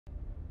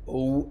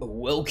Oh,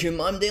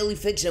 welcome, I'm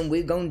Dailyfix and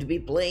we're going to be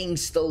playing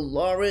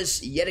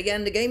Stellaris yet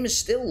again. The game is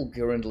still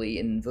currently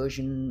in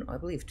version, I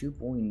believe,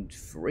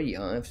 2.3.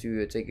 I have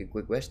to take a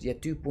quick rest. Yeah,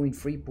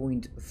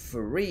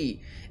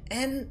 2.3.3.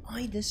 And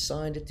I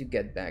decided to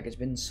get back. It's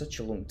been such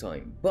a long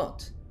time.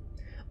 But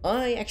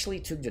I actually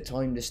took the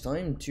time this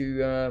time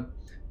to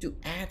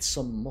add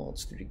some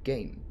mods to the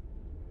game.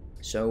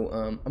 So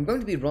I'm going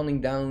to be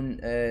running down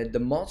the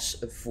mods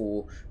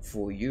for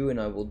you, and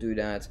I will do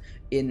that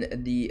in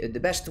the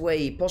best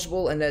way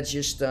possible, and that's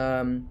just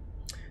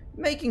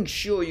making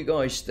sure you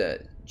guys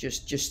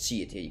just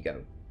see it. Here you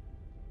go.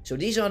 So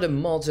these are the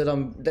mods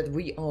that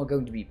we are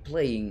going to be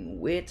playing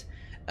with.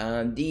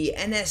 The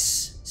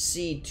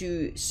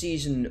NSC2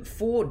 Season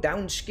 4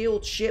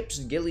 downscaled ships,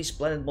 Guilli's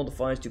Planet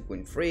Modifiers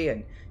 2.3,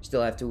 and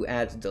still have to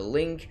add the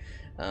link.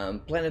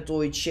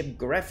 Planetoid ship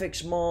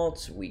graphics mod,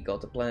 we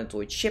got the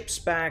Planetoid ships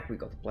pack, we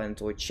got the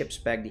Planetoid ships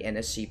pack, the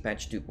NSC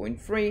patch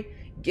 2.3,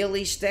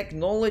 Guilli's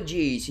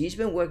technologies. He's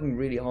been working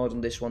really hard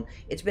on this one.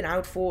 It's been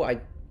out for,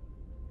 I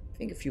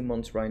think, a few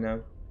months right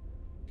now.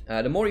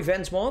 The more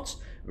events mods,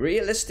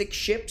 realistic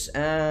ships,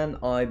 and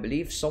I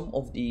believe some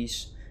of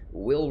these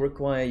will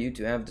require you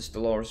to have the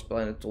Stellaris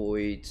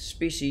Planetoid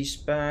species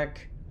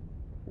pack.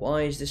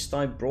 Why is this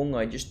type wrong?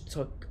 I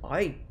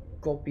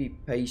copy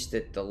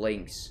pasted the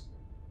links.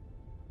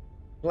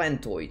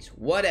 Planetoids,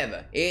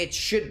 whatever. It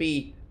should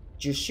be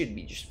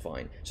just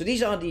fine. So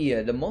these are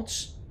the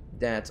mods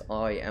that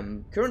I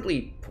am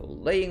currently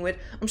playing with.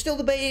 I'm still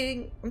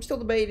debating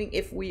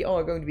if we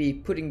are going to be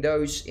putting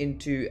those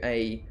into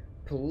a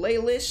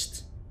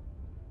playlist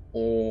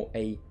or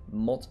a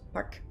mod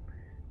pack,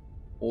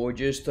 or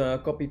just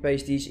copy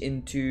paste these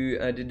into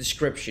the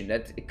description.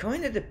 That it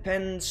kind of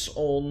depends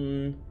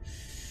on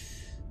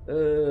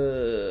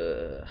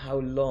how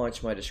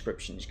large my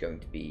description is going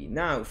to be.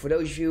 Now, for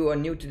those of you who are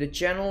new to the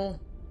channel,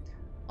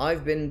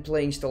 I've been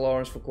playing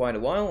Stellaris for quite a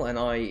while and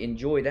I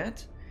enjoy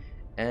that,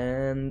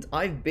 and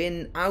I've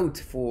been out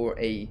for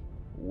a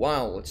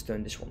while. Let's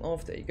turn this one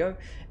off. There you go.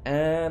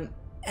 And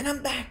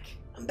I'm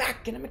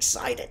back and I'm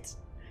excited.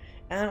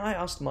 And I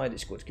asked my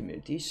Discord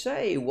community,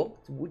 say,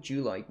 what would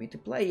you like me to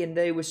play? And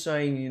they were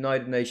saying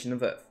United Nation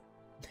of Earth.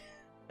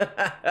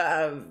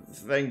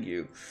 Thank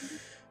you.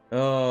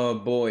 Oh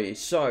boy,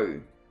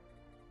 so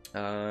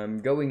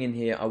going in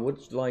here, I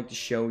would like to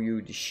show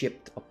you the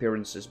ship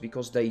appearances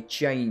because they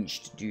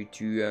changed due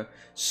to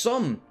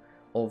some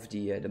of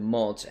the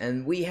mods.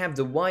 And we have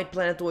the white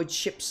planetoid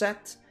ship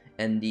set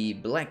and the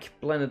black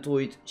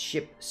planetoid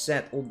ship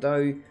set,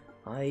 although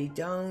I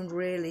don't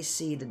really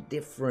see the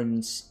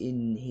difference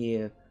in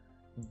here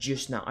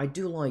just now. I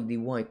do like the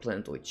white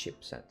planetoid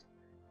ship set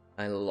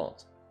a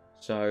lot,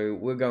 so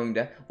we're going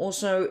there.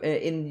 Also,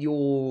 in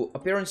your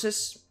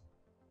appearances,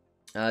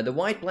 the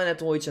white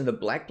planetoids and the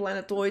black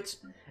planetoids,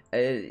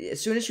 as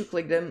soon as you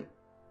click them,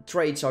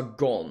 traits are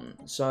gone.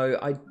 So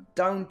I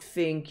don't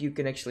think you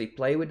can actually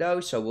play with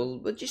those. So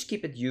we'll just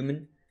keep it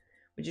human.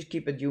 We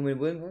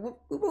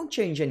won't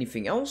change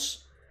anything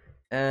else.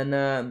 And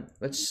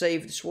let's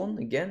save this one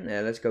again.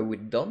 Let's go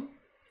with done.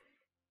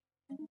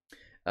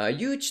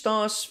 Huge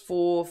stars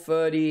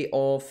 430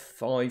 of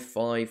 5,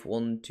 5,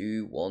 1,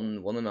 2,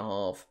 1,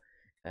 1.5.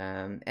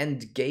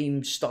 End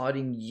game,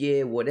 starting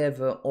year,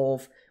 whatever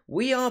of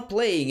we are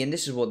playing, and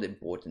this is what's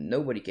important.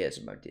 Nobody cares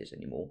about this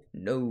anymore.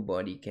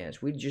 Nobody cares.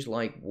 We just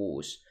like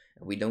wars.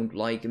 We don't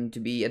like them to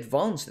be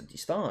advanced at the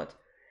start.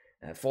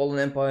 Fallen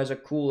empires are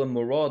cool, and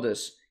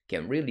marauders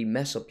can really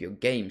mess up your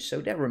game,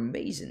 so they're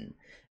amazing.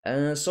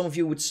 Some of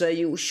you would say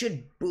you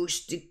should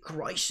boost the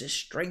crisis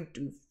strength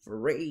to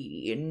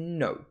 3.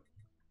 No.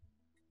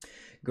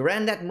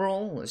 Grand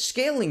Admiral,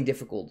 scaling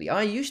difficulty.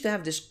 I used to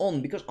have this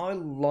on because I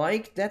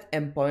liked that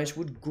empires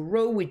would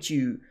grow with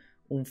you.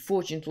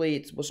 Unfortunately,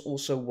 it was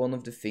also one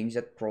of the things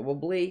that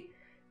probably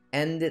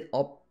ended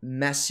up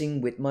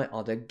messing with my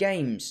other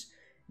games.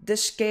 The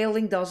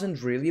scaling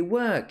doesn't really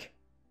work.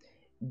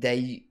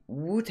 They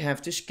would have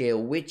to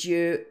scale with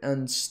you,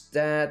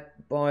 instead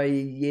by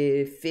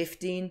year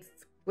 15,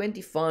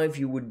 25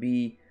 you would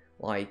be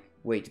like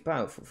way too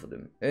powerful for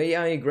them.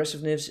 Yeah,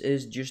 aggressiveness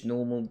is just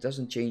normal,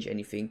 doesn't change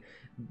anything.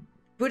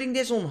 Putting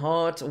this on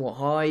hard or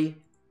high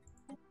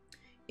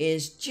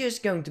is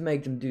just going to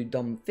make them do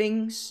dumb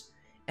things.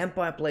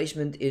 Empire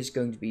placement is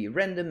going to be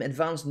random.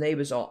 Advanced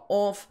neighbors are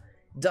off.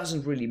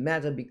 Doesn't really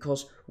matter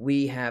because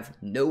we have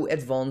no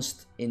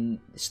advanced in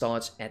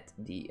starts at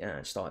the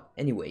start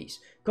anyways.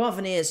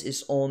 Carveniers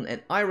is on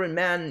and Iron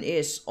Man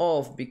is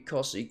off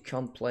because he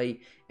can't play.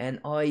 And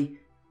okay,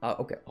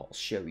 I'll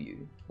show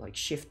you. Like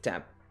shift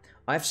tab.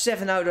 I have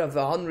 7 out of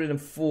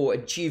 104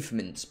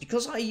 achievements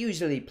because I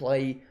usually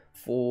play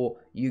for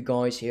you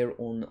guys here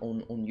on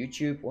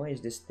YouTube. Why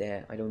is this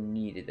there? I don't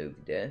need it over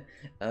there.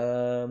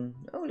 Oh,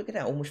 look at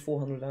that, almost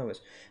 400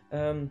 hours.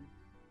 I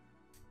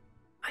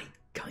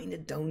kind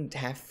of don't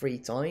have free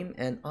time,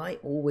 and I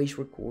always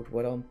record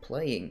what I'm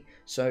playing.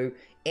 So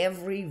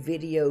every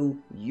video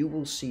you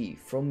will see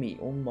from me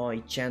on my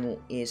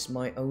channel is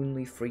my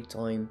only free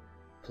time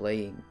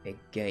playing a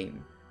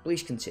game.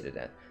 Please consider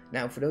that.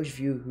 Now, for those of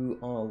you who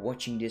are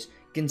watching this,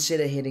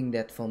 consider hitting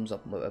that thumbs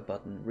up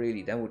button.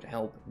 Really, that would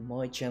help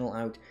my channel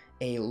out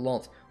a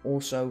lot.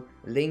 Also,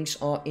 links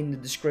are in the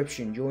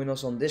description. Join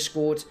us on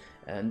Discord.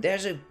 And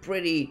there's a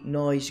pretty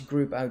nice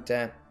group out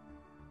there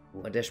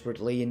who are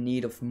desperately in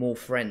need of more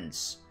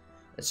friends.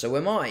 And so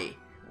am I.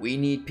 We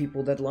need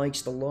people that like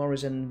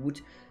Stellaris and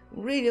would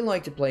really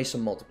like to play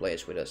some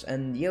multiplayers with us.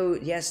 And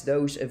yes,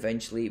 those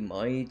eventually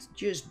might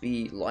just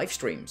be live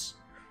streams.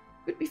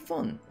 Could be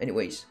fun.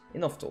 Anyways,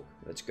 enough talk.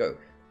 Let's go.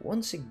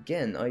 Once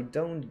again, I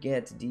don't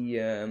get the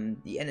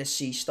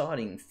NSC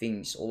starting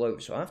things all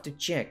over, so I have to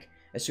check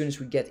as soon as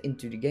we get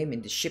into the game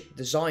in the ship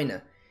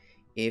designer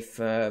if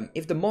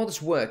the mod is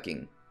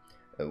working.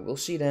 We'll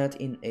see that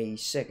in a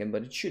second,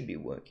 but it should be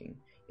working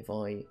if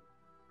I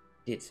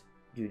did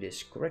do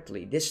this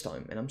correctly this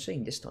time. And I'm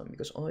saying this time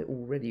because I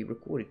already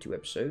recorded 2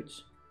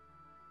 episodes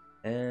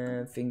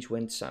and things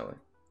went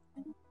sour.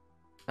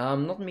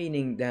 I'm not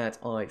meaning that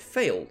I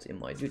failed in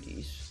my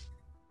duties,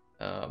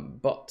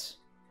 but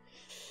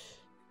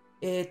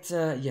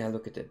yeah,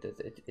 look at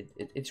it.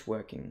 It's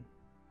working.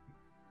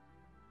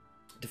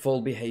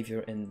 Default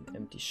behavior and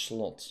empty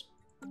slots.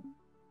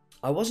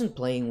 I wasn't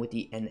playing with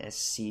the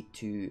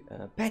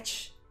NSC2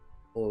 patch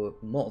or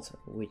mod,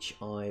 which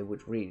I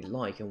would really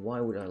like. And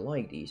why would I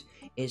like these?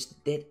 Is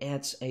that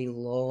adds a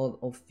lot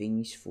of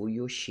things for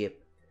your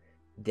ship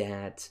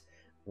that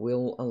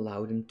will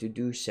allow them to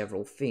do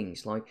several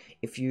things. Like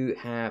if you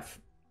have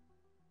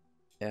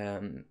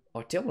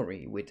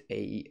artillery with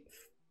a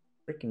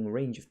freaking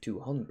range of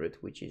 200,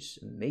 which is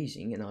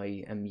amazing, and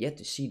I am yet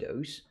to see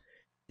those,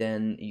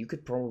 then you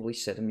could probably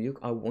set them, look,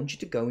 I want you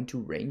to go into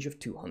range of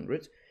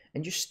 200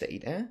 and just stay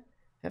there,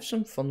 have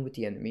some fun with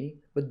the enemy,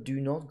 but do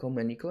not come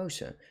any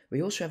closer.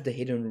 We also have the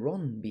hit and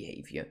run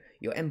behavior.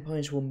 Your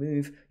empires will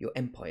move, your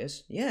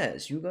empires,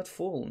 yes, you got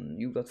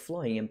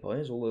flying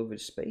empires all over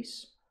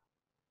space.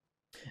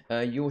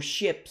 Your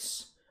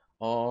ships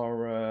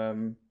are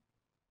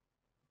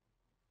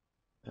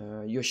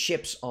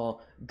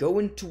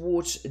going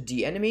towards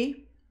the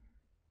enemy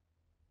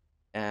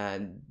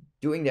and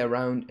doing their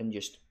round and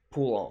just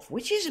pull off,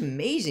 which is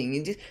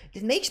amazing.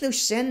 It makes no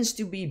sense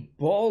to be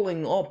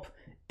balling up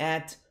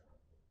at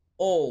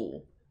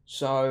all.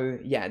 So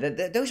yeah,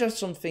 those are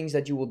some things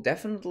that you will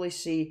definitely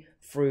see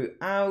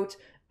throughout.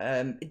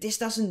 This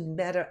doesn't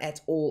matter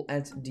at all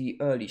at the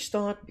early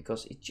start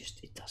because it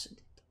doesn't.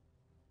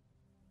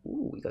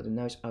 Ooh, we got a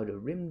nice outer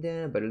rim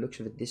there. By the looks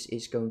of it, this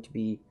is going to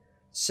be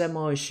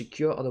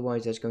semi-secure.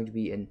 Otherwise, there's going to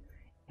be an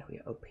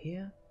area up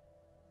here.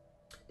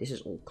 This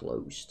is all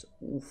closed.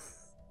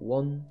 Oof.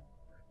 One.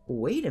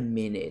 Wait a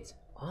minute.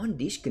 Aren't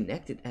these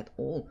connected at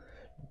all?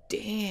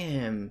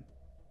 Damn.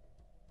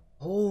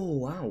 Oh,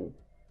 wow.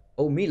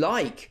 Oh, me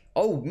like.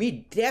 Oh,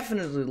 me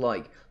definitely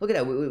like. Look at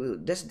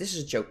that. This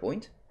is a choke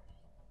point.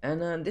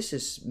 And this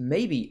is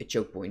maybe a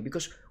choke point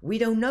because we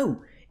don't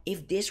know.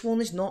 If this one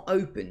is not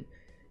open,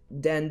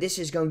 then this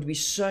is going to be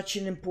such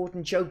an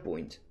important choke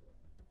point.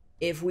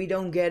 If we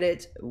don't get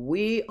it,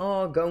 we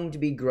are going to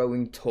be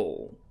growing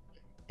tall.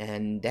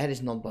 And that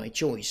is not by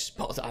choice,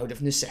 but out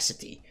of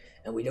necessity.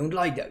 And we don't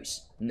like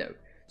those. No.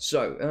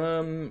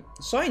 So,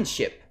 science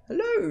ship.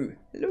 Hello.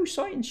 Hello,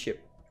 science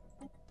ship.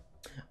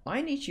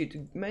 I need you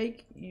to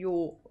make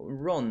your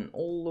run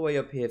all the way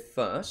up here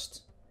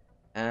first.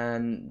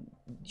 And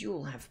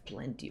you'll have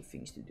plenty of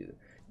things to do.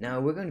 Now,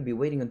 we're going to be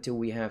waiting until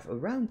we have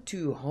around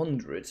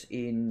 200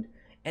 in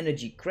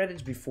energy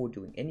credits before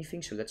doing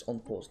anything. So let's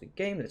unpause the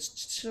game. Let's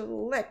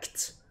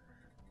select.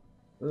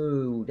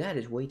 Oh, that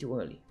is way too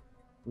early.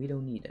 We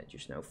don't need that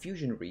just now.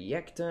 Fusion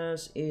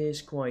reactors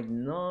is quite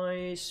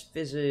nice.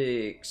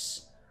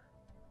 Physics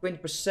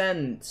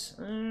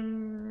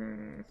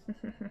 20%.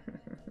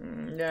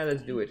 Yeah,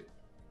 let's do it.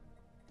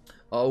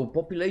 Oh,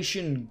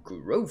 population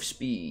growth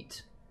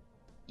speed.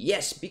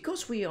 Yes,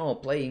 because we are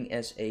playing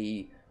as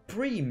a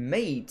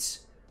pre-made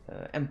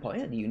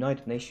empire. The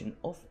United Nations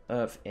of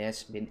Earth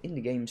has been in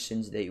the game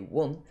since day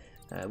one.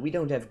 We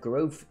don't have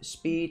growth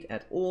speed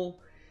at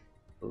all.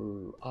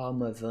 Oh,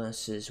 armor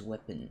versus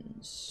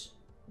weapons.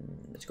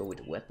 Let's go with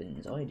the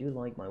weapons. I do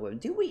like my weapon.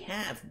 Do we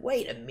have?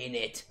 Wait a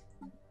minute.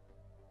 Are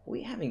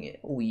we having it?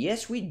 Oh,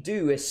 yes, we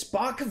do. A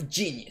spark of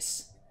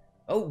genius.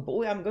 Oh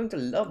boy, I'm going to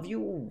love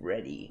you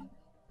already.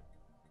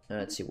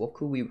 Let's see, what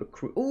could we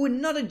recruit? Oh,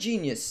 another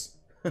genius.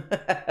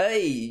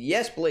 Hey,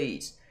 yes,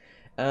 please.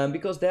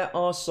 Because there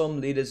are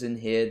some leaders in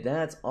here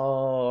that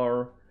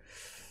are,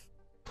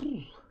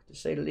 to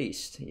say the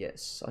least.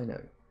 Yes, I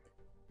know.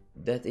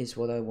 That is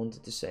what I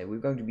wanted to say. We're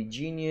going to be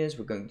genius.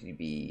 We're going to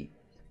be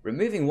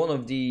removing one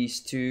of these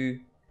two.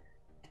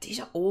 These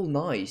are all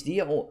nice.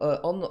 These are all,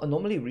 on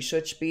anomaly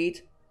research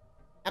speed,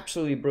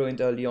 absolutely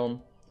brilliant early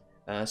on.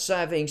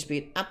 Surveying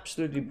speed,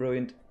 absolutely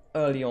brilliant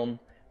early on.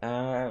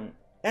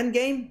 End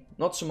game,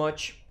 not so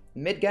much.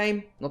 Mid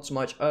game, not so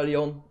much. Early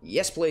on,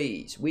 yes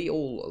please. We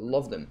all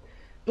love them.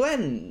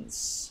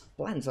 Plans.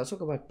 Let's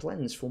talk about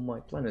plans for my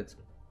planet.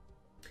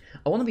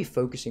 I want to be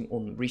focusing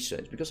on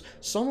research because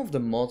some of the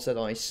mods that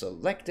I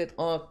selected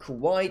are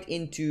quite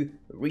into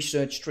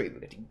research tree. We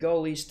got the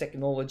Guilli's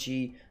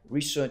technology,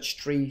 research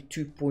tree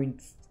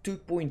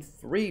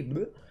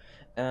 2.3,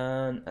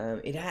 and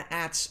it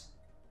adds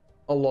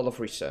a lot of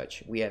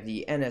research. We have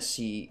the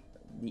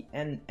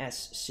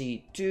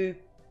NSC2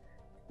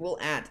 will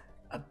add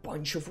a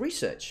bunch of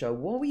research. So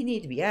what we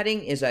need to be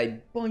adding is a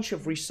bunch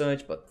of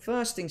research, but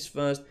first things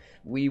first,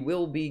 we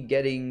will be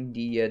getting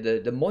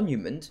the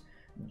monument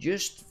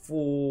just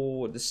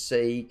for the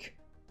sake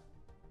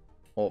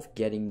of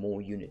getting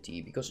more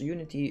Unity, because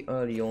Unity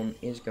early on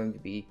is going to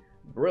be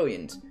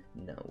brilliant.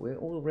 Now we're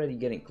already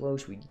getting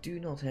close. We do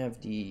not have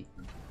the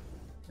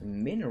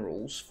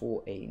minerals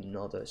for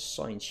another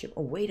science ship.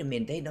 Oh wait a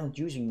minute, they're not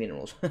using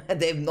minerals.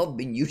 They've not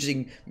been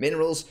using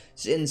minerals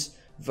since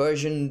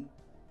version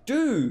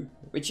 2,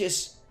 which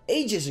is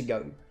ages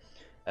ago.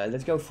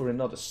 Let's go for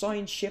another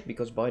science ship,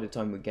 because by the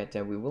time we get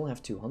there we will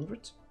have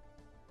 200.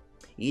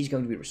 He's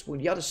going to be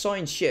responsible. The other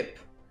science ship,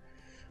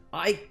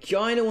 I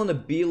kind of want to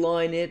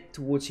beeline it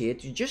towards here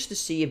just to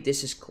see if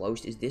this is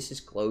closed. This is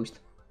closed.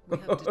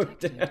 Oh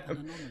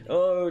damn!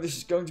 Oh, this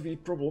is going to be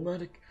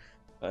problematic.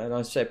 And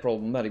I say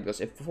problematic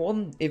because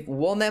if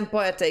one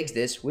empire takes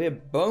this, we're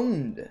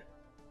boned.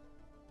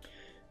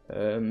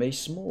 A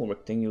small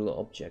rectangular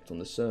object on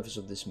the surface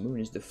of this moon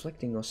is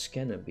deflecting our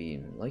scanner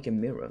beam like a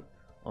mirror.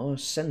 Our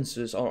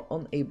sensors are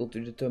unable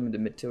to determine the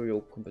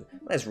material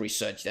composition. Let's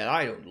research that.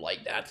 I don't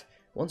like that.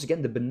 Once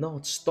again, the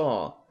Bernard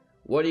Star.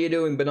 What are you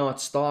doing, Bernard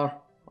Star?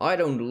 I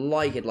don't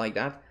like it like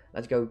that.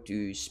 Let's go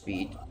to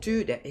speed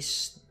 2. There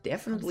is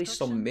definitely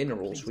some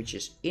minerals, which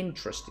is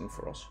interesting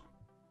for us.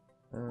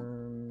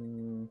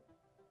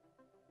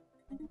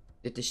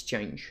 Did this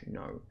change?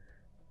 No.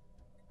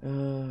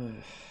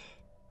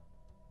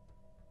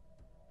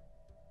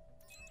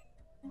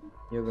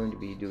 You're going to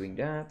be doing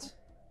that.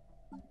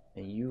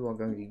 And you are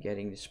going to be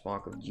getting the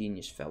Spark of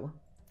Genius fella.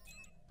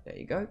 There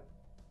you go.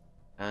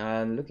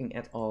 And looking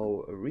at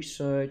our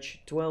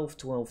research,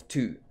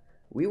 12-12-2.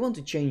 We want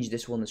to change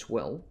this one as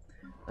well.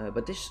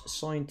 But this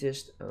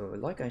scientist,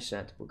 like I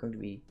said, we're going to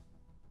be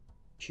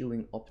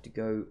queuing up to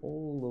go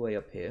all the way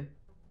up here.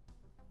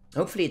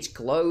 Hopefully it's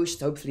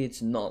closed, hopefully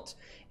it's not.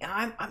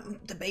 I'm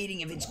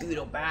debating if it's good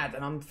or bad,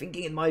 and I'm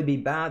thinking it might be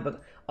bad,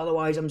 but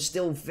otherwise I'm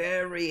still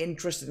very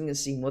interested in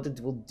seeing what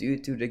it will do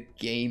to the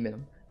game, and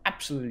I'm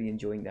absolutely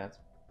enjoying that.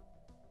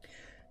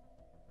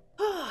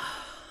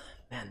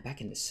 Man,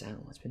 back in the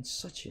cell. It's been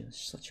such a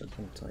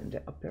long time.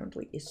 There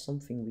apparently is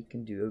something we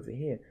can do over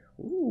here.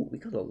 Ooh, we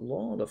got a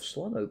lot of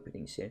slot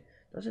openings here.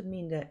 Does it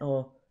mean there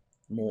are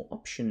more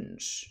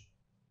options?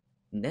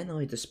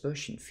 Nanite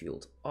dispersion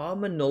field.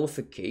 Armor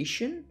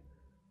nullification?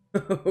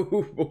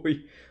 Oh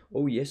boy.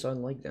 Oh yes, I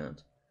like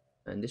that.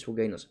 And this will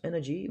gain us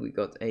energy. We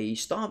got a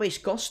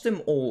Starbase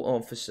Custom All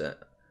Officer.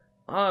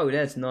 Oh,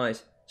 that's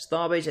nice.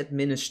 Starbase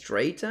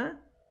Administrator?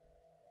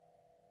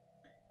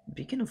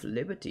 Beacon of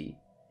Liberty.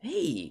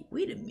 Hey,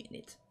 wait a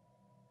minute.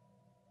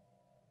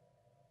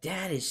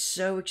 That is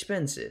so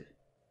expensive.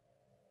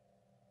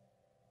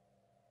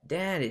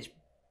 That is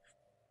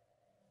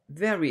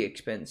very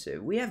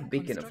expensive. We have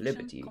Beacon of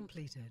Liberty.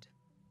 Completed.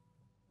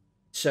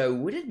 So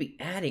would it be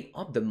adding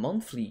up the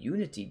monthly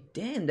Unity?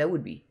 Damn, that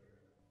would be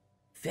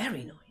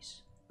very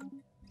nice.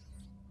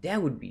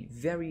 That would be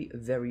very,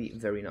 very,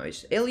 very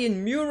nice.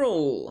 Alien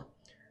Mural.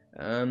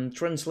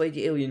 Translate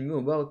the alien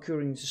mural while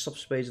occurring in the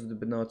subspace of the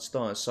Bernard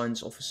Star.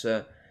 Science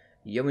Officer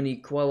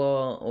Yemeni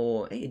Quella,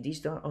 or hey,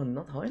 these are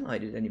not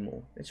highlighted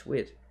anymore. That's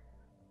weird.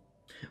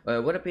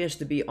 What appears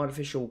to be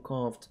artificial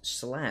carved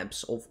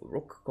slabs of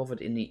rock covered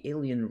in the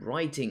alien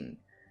writing.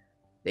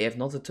 They have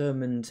not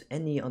determined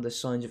any other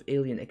signs of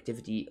alien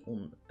activity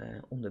on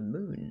the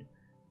moon.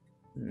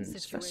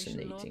 It's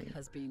fascinating.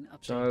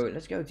 So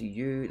let's go to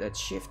you. Let's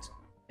shift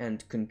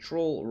and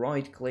control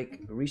right click,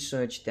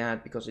 research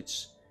that, because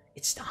it's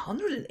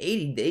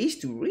 180 days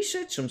to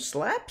research some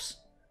slabs.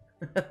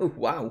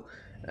 Wow.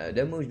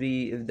 That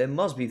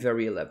must be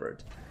very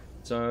elaborate.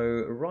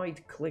 So right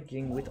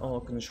clicking with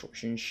our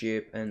construction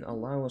ship and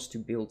allow us to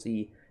build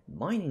the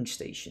mining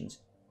stations.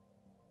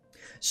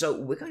 So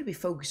we're going to be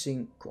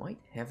focusing quite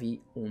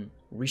heavy on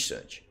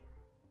research.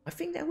 I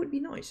think that would be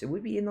nice. It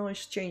would be a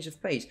nice change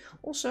of pace.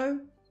 Also,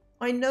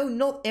 I know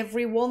not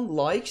everyone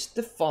likes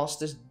the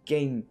fastest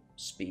game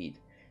speed.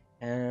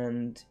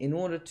 And in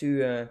order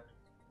to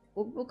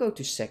we'll go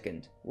to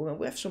second.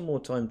 We'll have some more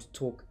time to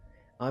talk.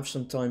 I have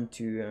some time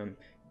to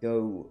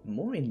go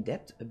more in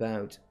depth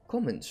about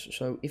comments.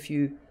 So if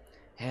you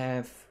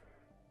have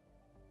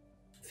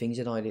things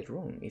that I did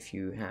wrong, if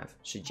you have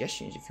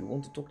suggestions, if you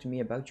want to talk to me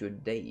about your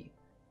day,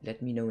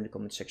 let me know in the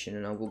comment section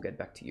and I will get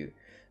back to you.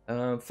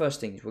 First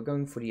things, we're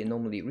going for the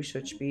anomaly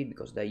research speed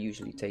because they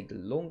usually take the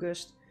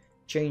longest.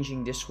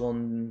 Changing this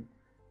one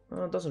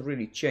doesn't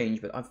really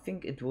change, but I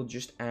think it will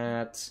just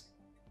add...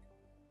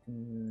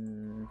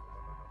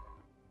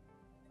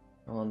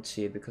 I can't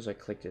see it because I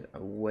clicked it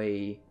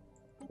away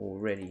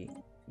already.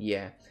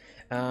 Yeah,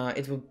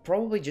 it will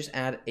probably just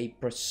add a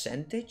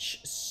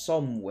percentage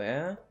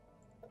somewhere.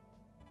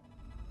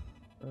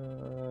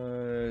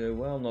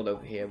 Well, not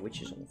over here,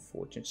 which is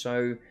unfortunate.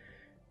 So,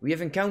 we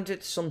have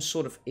encountered some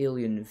sort of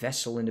alien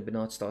vessel in the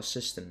Bernard Star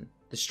system.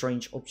 The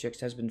strange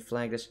object has been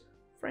flagged as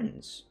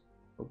friends.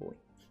 Oh boy.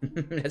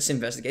 Let's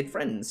investigate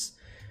friends.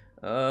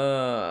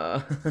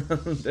 They're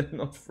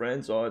not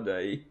friends, are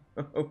they?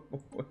 Oh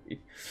boy.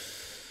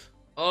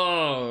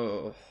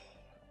 Oh.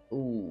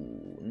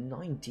 Ooh,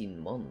 19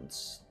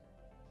 months.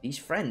 These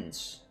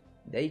friends,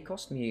 they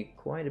cost me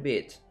quite a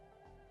bit.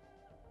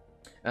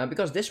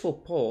 Because this will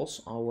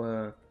pause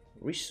our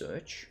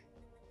research.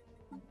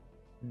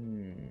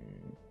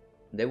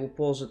 They will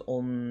pause it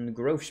on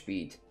growth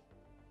speed.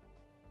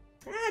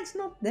 It's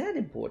not that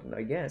important,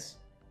 I guess.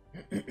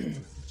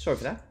 Sorry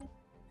for that.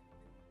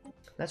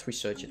 Let's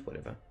research it,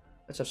 whatever.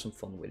 Let's have some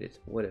fun with it,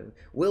 whatever.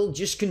 We'll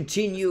just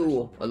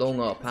continue along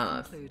our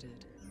path.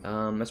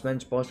 As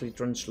meant to partially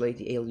translate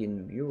the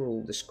alien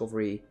mural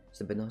discovery is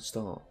the Bernard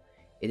Star.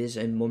 It is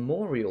a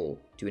memorial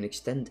to an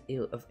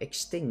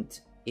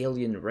extinct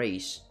alien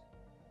race.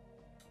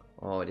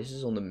 Oh, this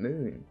is on the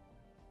moon.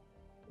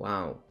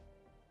 Wow.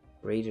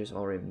 Raiders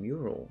are a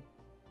mural.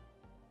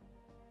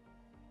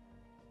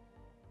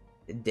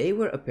 They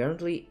were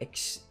apparently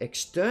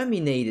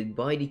exterminated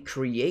by the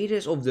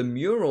creators of the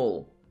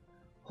mural.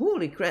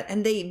 Holy crap,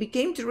 and they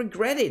became to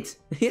regret it.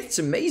 It's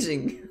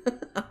amazing.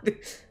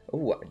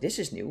 Oh, this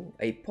is new.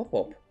 A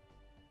pop-up.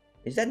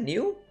 Is that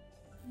new?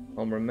 I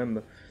don't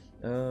remember.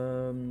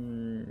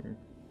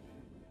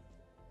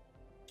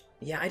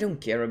 Yeah, I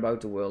don't care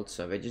about the world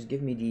survey. Just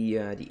give me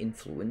the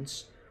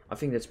influence. I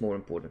think that's more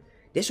important.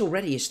 This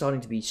already is starting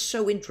to be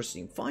so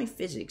interesting. 5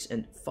 physics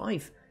and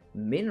 5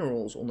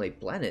 minerals on a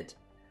planet.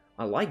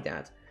 I like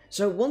that.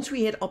 So once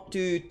we hit up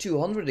to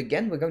 200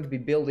 again, we're going to be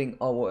building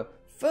our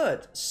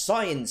 3rd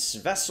science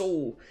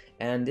vessel.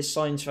 And this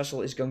science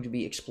vessel is going to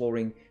be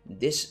exploring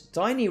this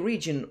tiny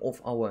region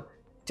of our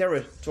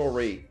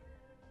territory.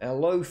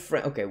 Hello,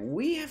 friend. Okay,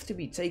 we have to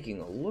be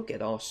taking a look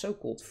at our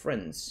so-called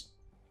friends.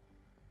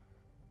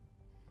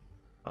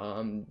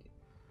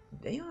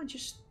 They are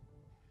just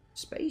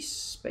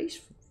space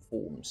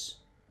forms.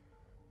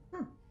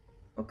 Huh.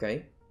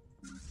 Okay.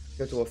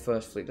 Go to our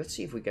first fleet. Let's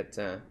see if we get.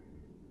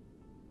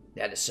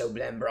 That is so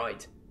damn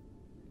bright.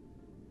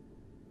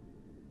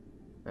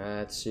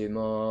 Let's zoom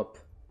up.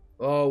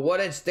 Oh, what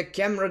is the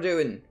camera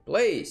doing?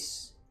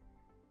 Please.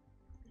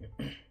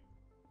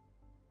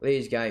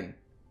 Please, game.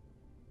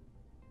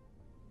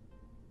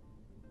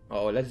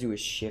 Oh, let's do a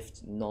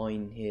shift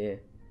 9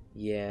 here.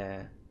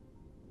 Yeah.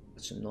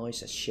 Some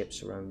nice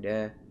ships around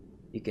there.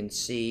 You can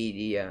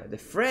see the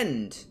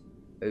friend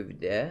over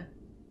there.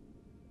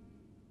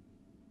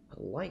 I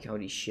like how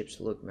these ships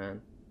look,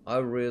 man. I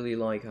really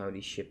like how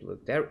these ships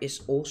look. There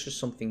is also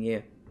something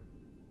here.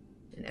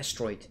 An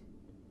asteroid.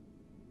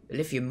 A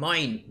lithium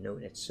mine. No,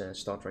 that's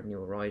Star Trek New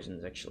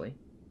Horizons, actually.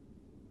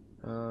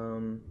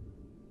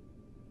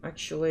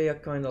 Actually, I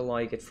kind of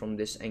like it from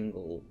this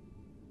angle.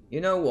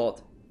 You know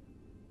what?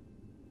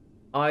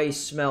 I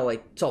smell a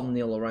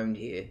thumbnail around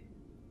here.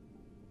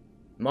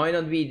 Might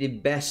not be the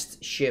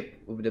best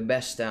ship with the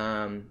best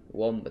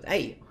one, but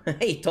hey,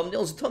 hey,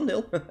 thumbnail's a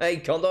thumbnail. Hey,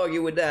 can't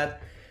argue with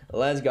that.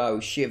 Let's go,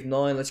 shift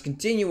 9. Let's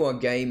continue our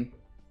game.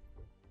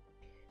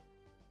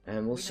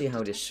 And we'll see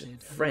how this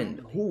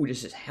friend. Ooh,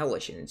 this is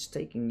hellish and it's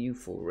taking you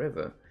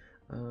forever.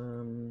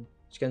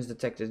 Scans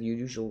detected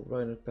usual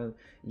rider.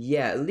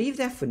 Yeah, leave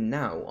that for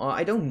now.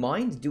 I don't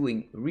mind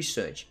doing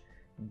research,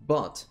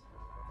 but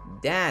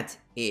that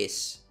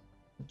is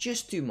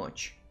just too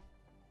much.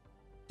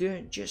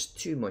 Just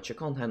too much. I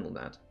can't handle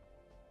that.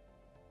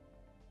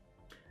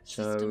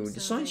 So the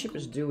science ship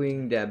is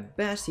doing their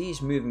best.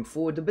 He's moving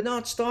forward. The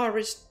Bernard Star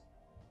is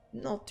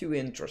not too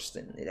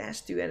interesting. It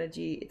has 2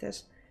 energy. It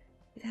has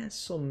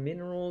some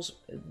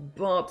minerals,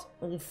 but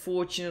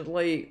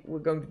unfortunately we're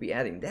going to be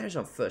adding. There's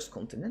our first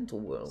continental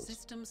world.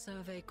 System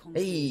survey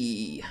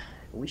hey,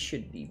 we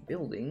should be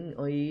building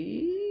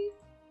a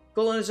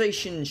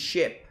colonization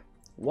ship.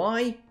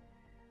 Why?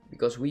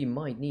 Because we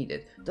might need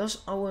it.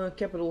 Does our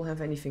capital have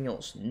anything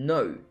else?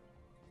 No.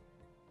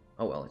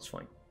 Oh well, it's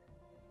fine.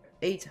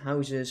 8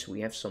 houses.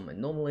 We have some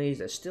anomalies.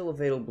 There's still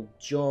available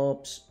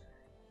jobs.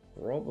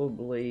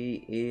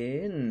 Probably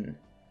in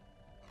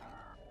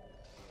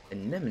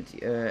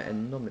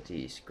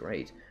anomalies.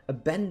 Great.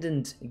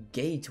 Abandoned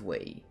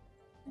gateway.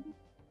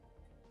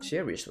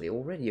 Seriously,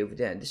 already over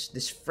there.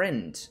 This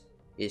friend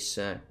is.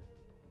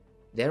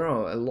 There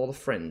are a lot of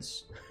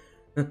friends.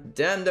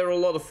 Damn, there are a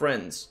lot of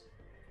friends.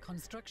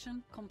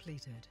 Construction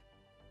completed.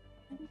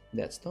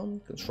 That's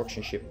done.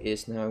 Construction ship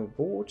is now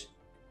aboard.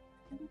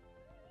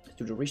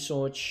 To the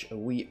research,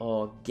 we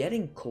are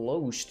getting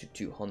close to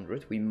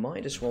 200. We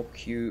might as well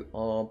queue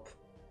up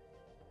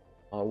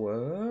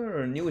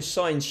our newest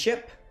science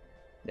ship.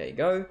 There you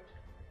go.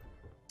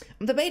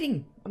 I'm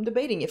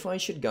debating if I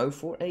should go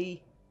for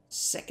a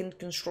 2nd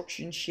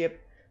construction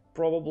ship.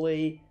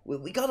 Probably.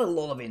 We got a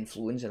lot of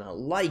influence and I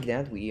like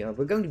that. We're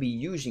going to be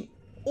using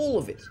all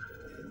of it.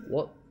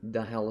 What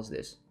the hell is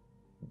this?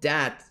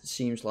 That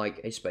seems like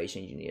a space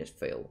engineer's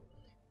fail.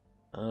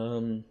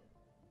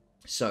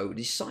 So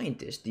the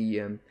scientist,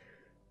 the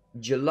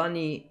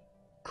Jelani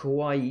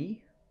Kwai.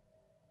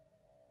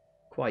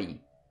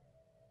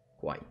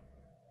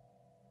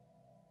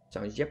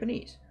 Sounds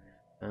Japanese.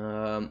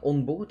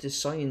 On board the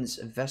science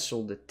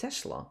vessel the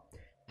Tesla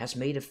has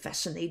made a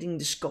fascinating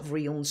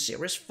discovery on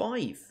Stellaris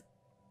 5.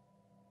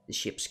 The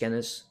ship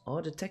scanners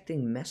are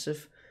detecting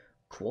massive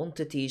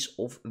quantities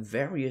of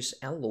various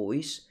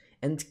alloys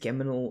and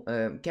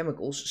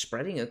chemicals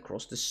spreading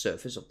across the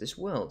surface of this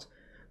world.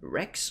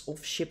 Wrecks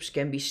of ships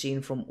can be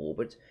seen from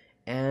orbit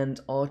and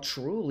are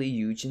truly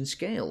huge in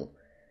scale.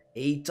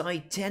 A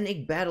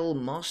titanic battle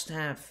must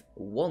have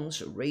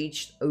once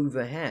raged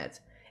overhead,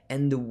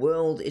 and the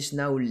world is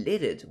now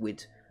littered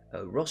with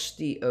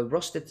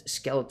rusted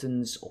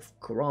skeletons of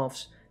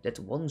crafts that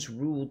once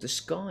ruled the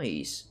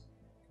skies.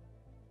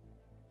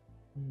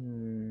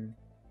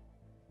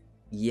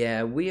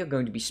 Yeah, we are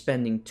going to be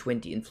spending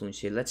 20 influence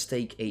here. Let's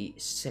take a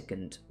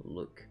second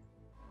look.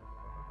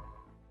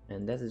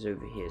 And that is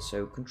over here.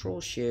 So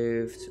Control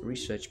Shift,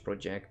 Research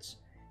Projects,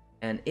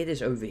 and it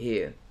is over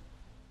here.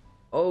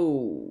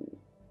 Oh,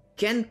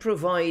 can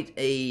provide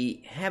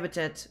a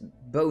habitat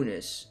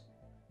bonus.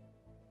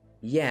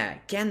 Yeah,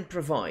 can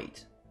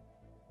provide.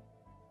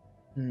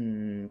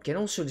 Can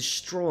also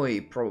destroy,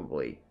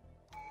 probably.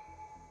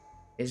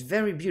 It's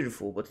very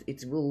beautiful, but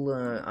it will,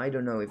 I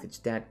don't know if it's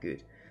that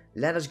good.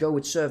 Let us go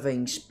with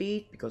surveying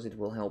speed, because it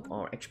will help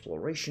our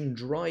exploration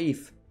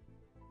drive.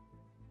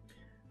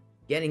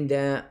 Getting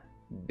there,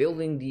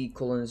 building the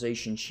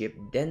colonization ship,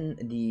 then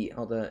the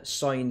other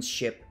science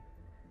ship.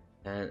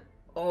 And,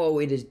 oh,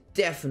 it is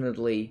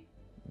definitely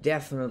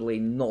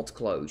not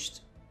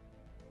closed.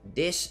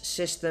 This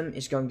system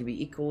is going to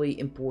be equally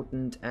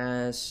important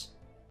as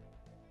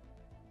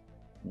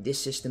this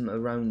system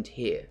around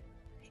here.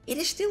 It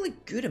is still a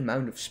good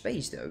amount of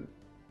space though.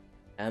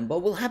 But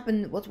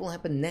what will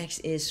happen next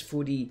is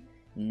for the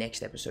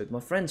next episode. My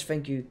friends,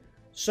 thank you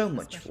so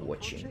much for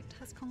watching.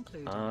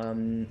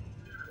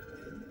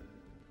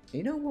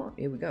 You know what?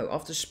 Here we go.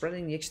 After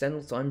spreading the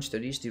extended time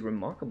studies the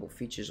remarkable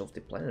features of the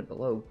planet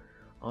below,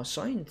 our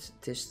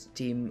scientist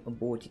team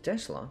aboard the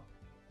Tesla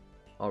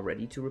are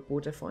ready to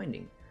report their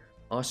finding.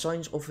 Our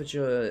science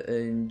officer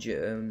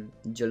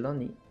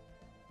Jelani.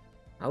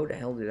 How the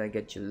hell did I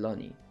get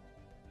Jelani?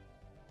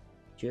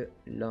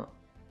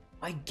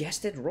 I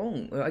guessed it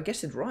wrong. I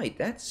guessed it right.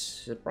 That's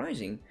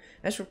surprising.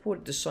 As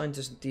reported, the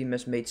scientist team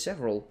has made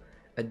several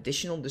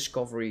additional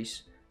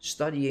discoveries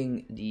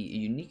studying the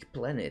unique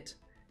planet.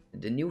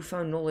 The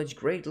newfound knowledge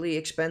greatly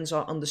expands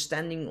our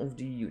understanding of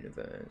the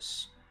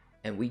universe.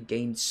 And we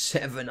gained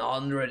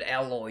 700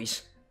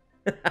 alloys.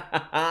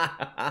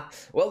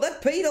 Well,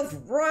 that paid off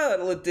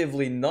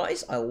relatively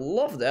nice. I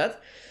love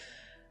that.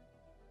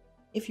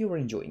 If you are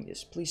enjoying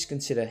this, please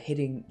consider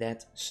hitting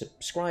that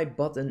subscribe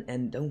button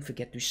and don't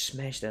forget to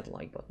smash that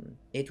like button.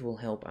 It will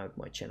help out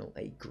my channel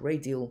a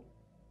great deal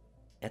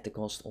at the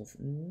cost of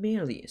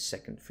merely a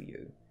second for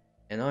you.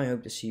 And I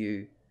hope to see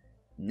you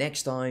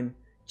next time.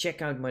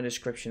 Check out my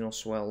description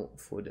as well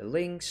for the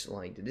links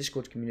like the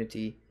Discord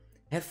community.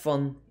 Have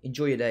fun,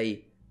 enjoy your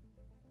day.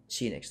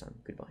 See you next time.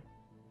 Goodbye.